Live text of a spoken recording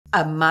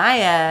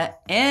AMAYA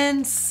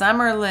in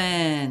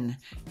Summerlin.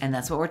 And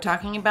that's what we're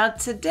talking about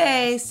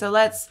today. So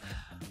let's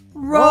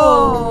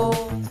roll.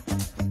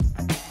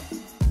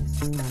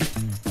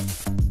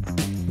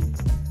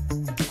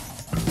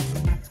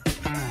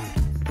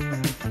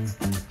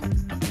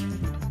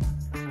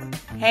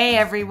 Hey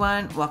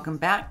everyone, welcome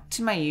back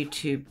to my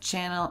YouTube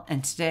channel.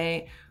 And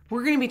today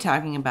we're going to be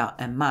talking about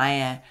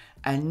AMAYA,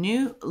 a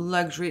new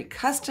luxury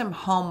custom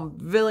home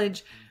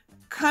village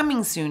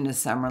coming soon to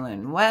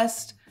Summerlin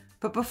West.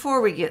 But before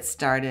we get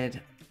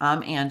started,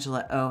 I'm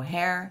Angela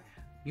O'Hare,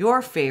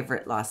 your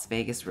favorite Las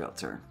Vegas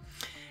realtor.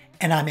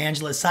 And I'm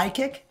Angela's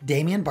sidekick,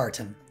 Damian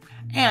Barton.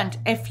 And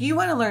if you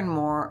want to learn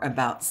more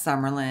about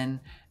Summerlin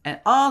and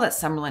all that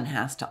Summerlin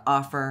has to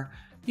offer,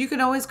 you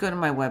can always go to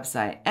my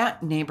website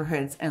at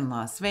Neighborhoods in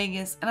Las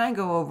Vegas, and I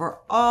go over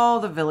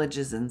all the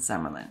villages in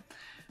Summerlin.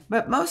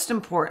 But most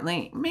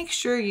importantly, make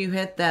sure you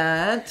hit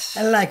that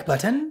like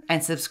button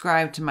and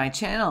subscribe to my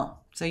channel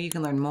so you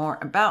can learn more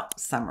about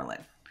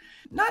Summerlin.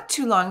 Not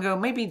too long ago,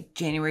 maybe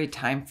January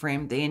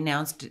timeframe, they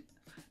announced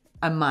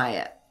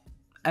AMAYA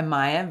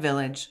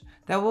village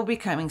that will be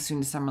coming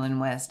soon to Summerlin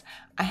West.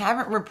 I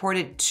haven't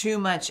reported too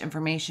much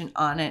information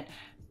on it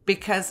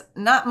because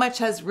not much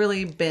has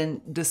really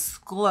been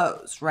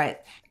disclosed, right?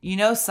 You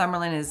know,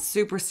 Summerlin is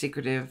super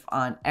secretive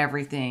on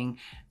everything,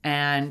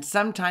 and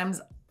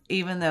sometimes,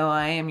 even though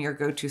I am your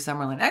go-to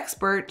Summerlin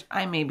expert,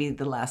 I may be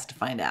the last to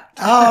find out.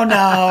 Oh,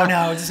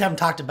 no, just haven't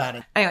talked about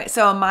it. Anyway,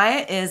 so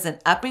AMAYA is an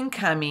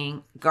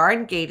up-and-coming,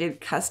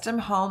 guard-gated custom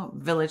home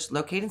village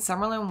located in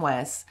Summerlin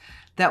West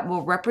that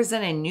will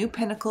represent a new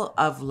pinnacle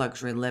of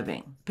luxury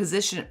living.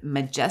 Positioned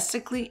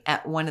majestically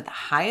at one of the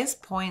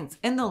highest points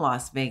in the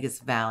Las Vegas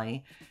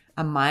Valley,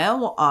 AMAYA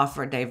will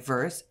offer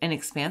diverse and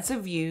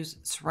expansive views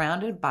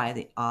surrounded by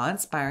the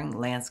awe-inspiring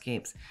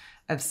landscapes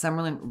of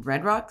Summerlin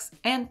Red Rocks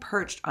and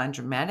perched on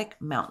dramatic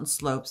mountain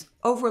slopes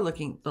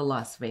overlooking the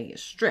Las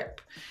Vegas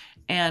Strip.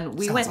 And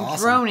we went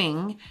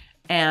droning,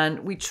 and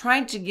we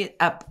tried to get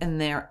up in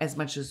there as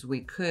much as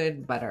we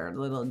could, but our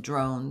little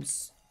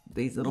drones,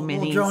 these little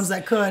minis, drones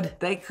that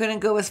they couldn't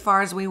go as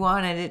far as we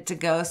wanted it to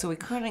go, so we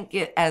couldn't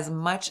get as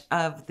much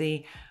of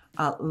the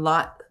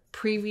lot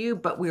preview,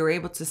 but we were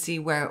able to see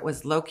where it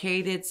was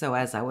located. So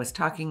as I was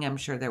talking, I'm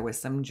sure there was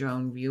some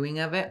drone viewing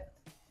of it.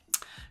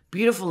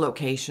 Beautiful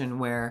location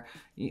where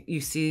you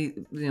see,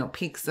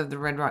 peaks of the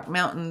Red Rock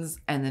Mountains,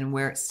 and then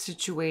where it's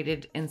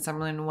situated in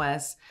Summerlin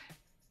West,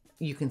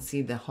 you can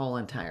see the whole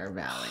entire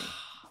valley.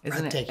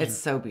 Isn't it? It's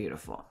so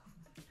beautiful.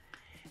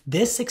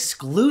 This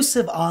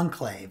exclusive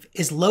enclave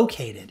is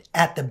located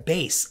at the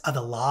base of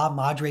the La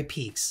Madre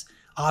Peaks,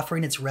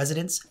 offering its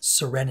residents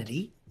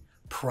serenity,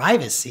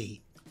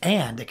 privacy,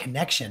 and a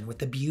connection with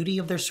the beauty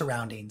of their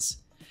surroundings.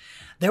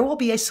 There will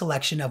be a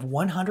selection of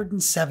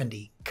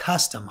 170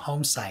 custom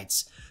home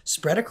sites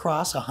spread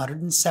across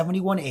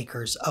 171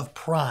 acres of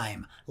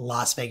prime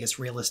Las Vegas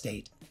real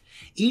estate,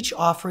 each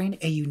offering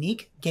a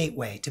unique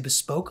gateway to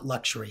bespoke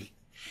luxury.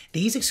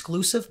 These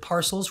exclusive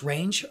parcels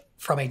range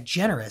from a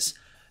generous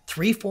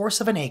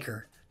 3/4 of an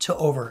acre to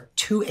over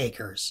 2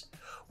 acres,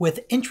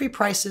 with entry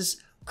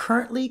prices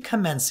currently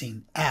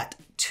commencing at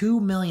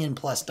 $2 million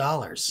plus.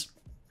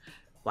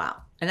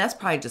 Wow. And that's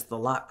probably just the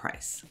lot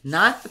price,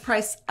 not the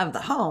price of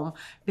the home,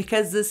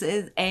 because this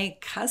is a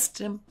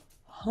custom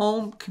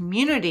home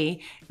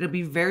community. It'll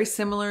be very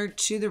similar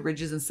to the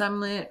Ridges and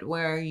Summerlin,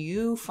 where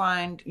you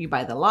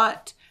buy the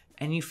lot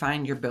and you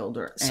find your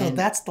builder. So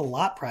that's the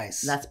lot price.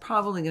 That's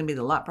probably going to be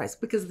the lot price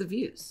because of the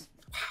views.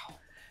 Wow.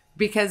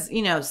 Because,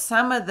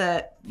 some of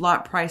the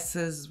lot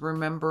prices,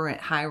 remember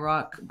at High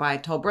Rock by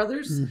Toll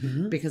Brothers,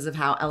 because of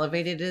how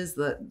elevated it is,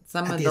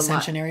 some of the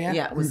Ascension area?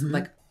 Yeah, it was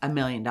like $1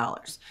 million.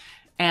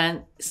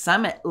 And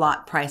Summit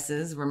lot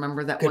prices,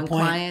 remember that one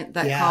client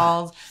that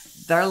called,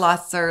 their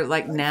lots are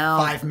like now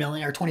 5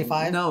 million or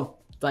 25? No,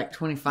 like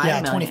 25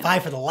 million.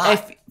 25 for the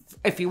lot.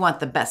 If you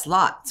want the best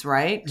lots,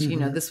 right?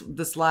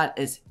 This lot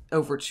is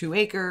over 2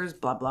 acres,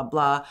 blah, blah,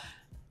 blah.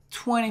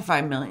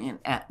 25 million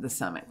at the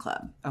Summit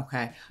Club.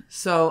 Okay.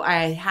 So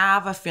I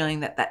have a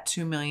feeling that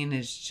 2 million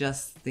is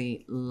just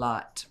the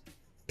lot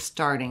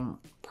starting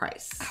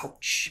price.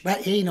 Ouch.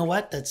 But hey, you know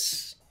what?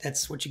 That's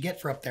what you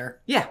get for up there.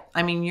 Yeah.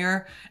 I mean,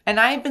 and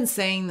I've been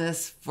saying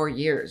this for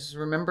years.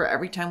 Remember,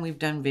 every time we've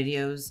done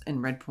videos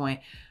in Red Point,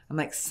 I'm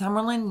like,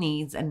 Summerlin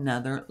needs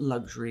another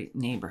luxury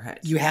neighborhood.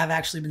 You have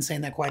actually been saying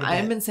that quite a bit.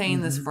 I've been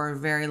saying this for a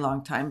very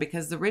long time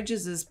because the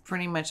Ridges is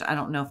pretty much, I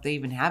don't know if they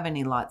even have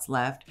any lots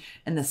left.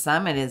 And the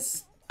Summit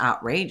is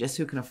outrageous.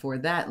 Who can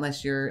afford that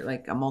unless you're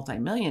like a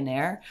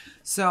multimillionaire?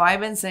 So I've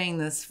been saying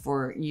this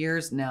for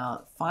years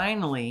now.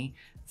 Finally,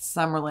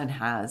 Summerlin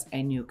has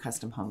a new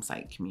custom home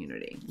site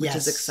community, which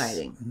is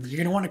exciting. You're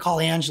going to want to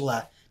call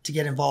Angela to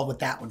get involved with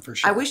that one for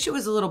sure. I wish it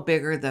was a little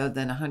bigger, though,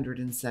 than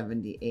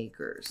 170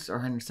 acres or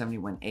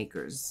 171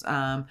 acres,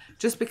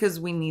 just because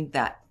we need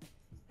that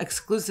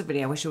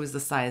exclusivity. I wish it was the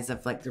size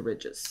of like the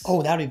Ridges.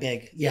 Oh, that would be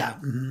big. Yeah.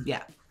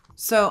 Yeah.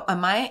 So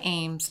AMAYA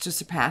aims to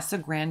surpass the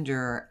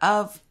grandeur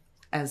of,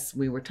 as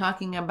we were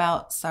talking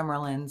about,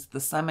 Summerlin's,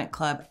 the Summit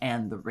Club,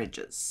 and the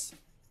Ridges.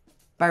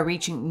 by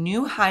reaching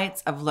new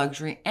heights of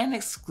luxury and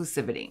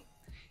exclusivity.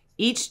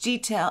 Each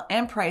detail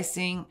and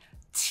pricing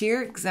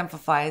tier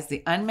exemplifies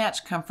the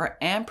unmatched comfort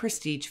and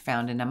prestige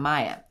found in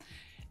AMAYA,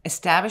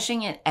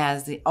 establishing it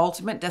as the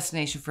ultimate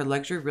destination for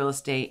luxury real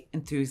estate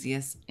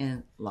enthusiasts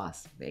in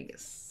Las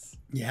Vegas.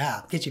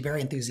 Yeah, gets you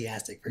very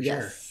enthusiastic for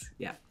sure.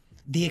 Yeah.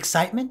 The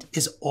excitement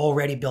is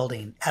already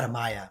building at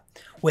AMAYA,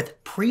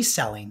 with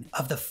pre-selling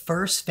of the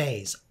first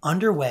phase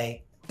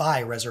underway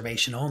by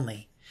reservation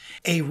only.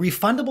 A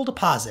refundable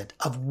deposit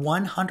of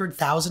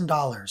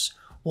 $100,000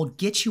 will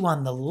get you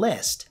on the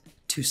list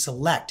to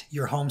select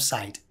your home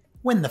site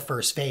when the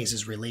first phase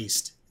is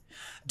released.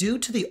 Due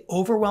to the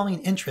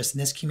overwhelming interest in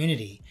this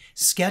community,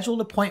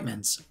 scheduled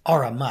appointments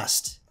are a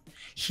must.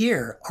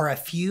 Here are a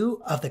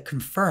few of the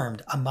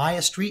confirmed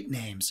AMAYA street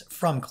names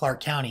from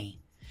Clark County.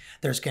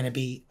 There's going to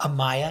be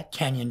AMAYA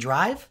Canyon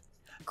Drive,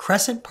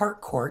 Crescent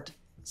Park Court,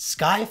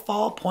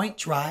 Skyfall Point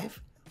Drive,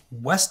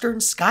 Western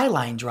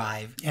Skyline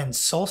Drive, and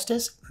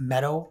Solstice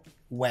Meadow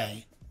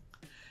Way.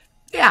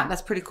 Yeah,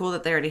 that's pretty cool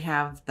that they already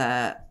have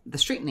the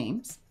street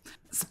names.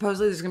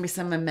 Supposedly there's going to be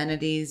some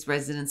amenities.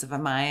 Residents of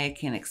AMAYA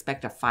can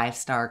expect a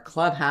 5-star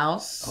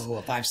clubhouse. Oh,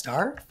 a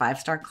 5-star?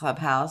 5-star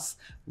clubhouse,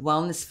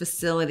 wellness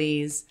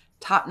facilities,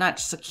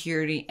 top-notch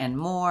security, and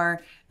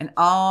more, and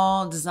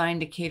all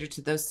designed to cater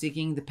to those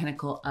seeking the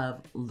pinnacle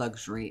of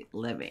luxury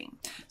living.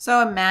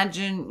 So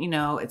imagine,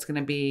 it's going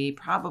to be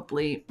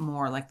probably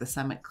more like the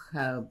Summit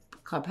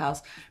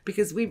Clubhouse,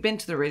 because we've been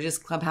to the Ridges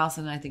Clubhouse,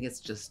 and I think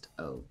it's just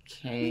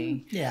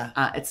okay.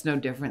 Yeah. It's no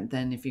different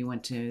than if you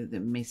went to the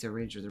Mesa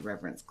Ridge or the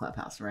Reverence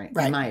Clubhouse, right?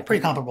 Right.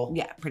 Pretty comparable.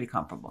 Yeah, pretty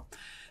comparable.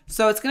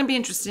 So it's going to be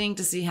interesting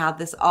to see how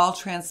this all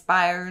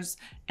transpires,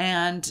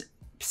 and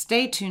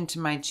stay tuned to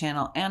my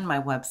channel and my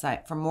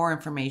website for more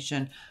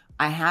information.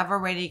 I have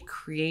already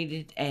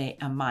created a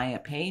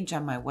AMAYA page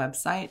on my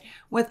website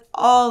with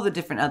all the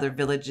different other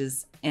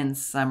villages in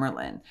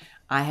Summerlin.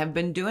 I have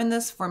been doing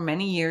this for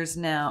many years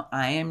now.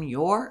 I am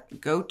your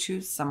go-to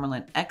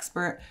Summerlin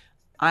expert.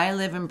 I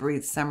live and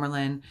breathe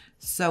Summerlin.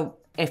 So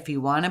if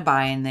you want to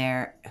buy in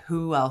there,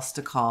 who else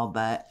to call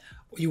but...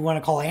 You want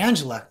to call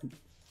Angela.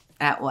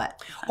 At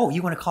what? Oh,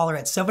 you want to call her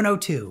at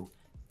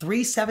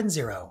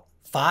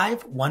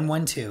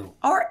 702-370-5112.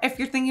 Or if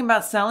you're thinking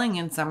about selling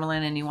in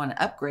Summerlin and you want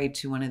to upgrade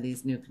to one of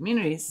these new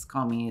communities,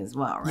 call me as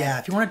well, right? Yeah,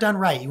 if you want it done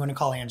right, you want to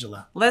call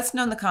Angela. Let us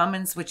know in the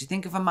comments what you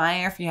think of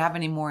AMAYA, or if you have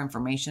any more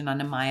information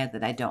on AMAYA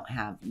that I don't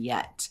have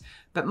yet.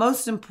 But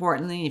most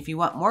importantly, if you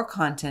want more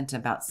content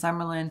about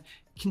Summerlin,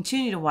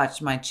 continue to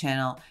watch my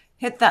channel,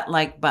 hit that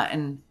like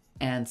button,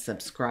 and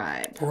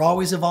subscribe. We're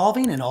always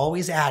evolving and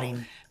always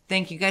adding.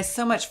 Thank you guys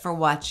so much for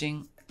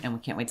watching, and we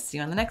can't wait to see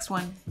you on the next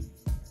one.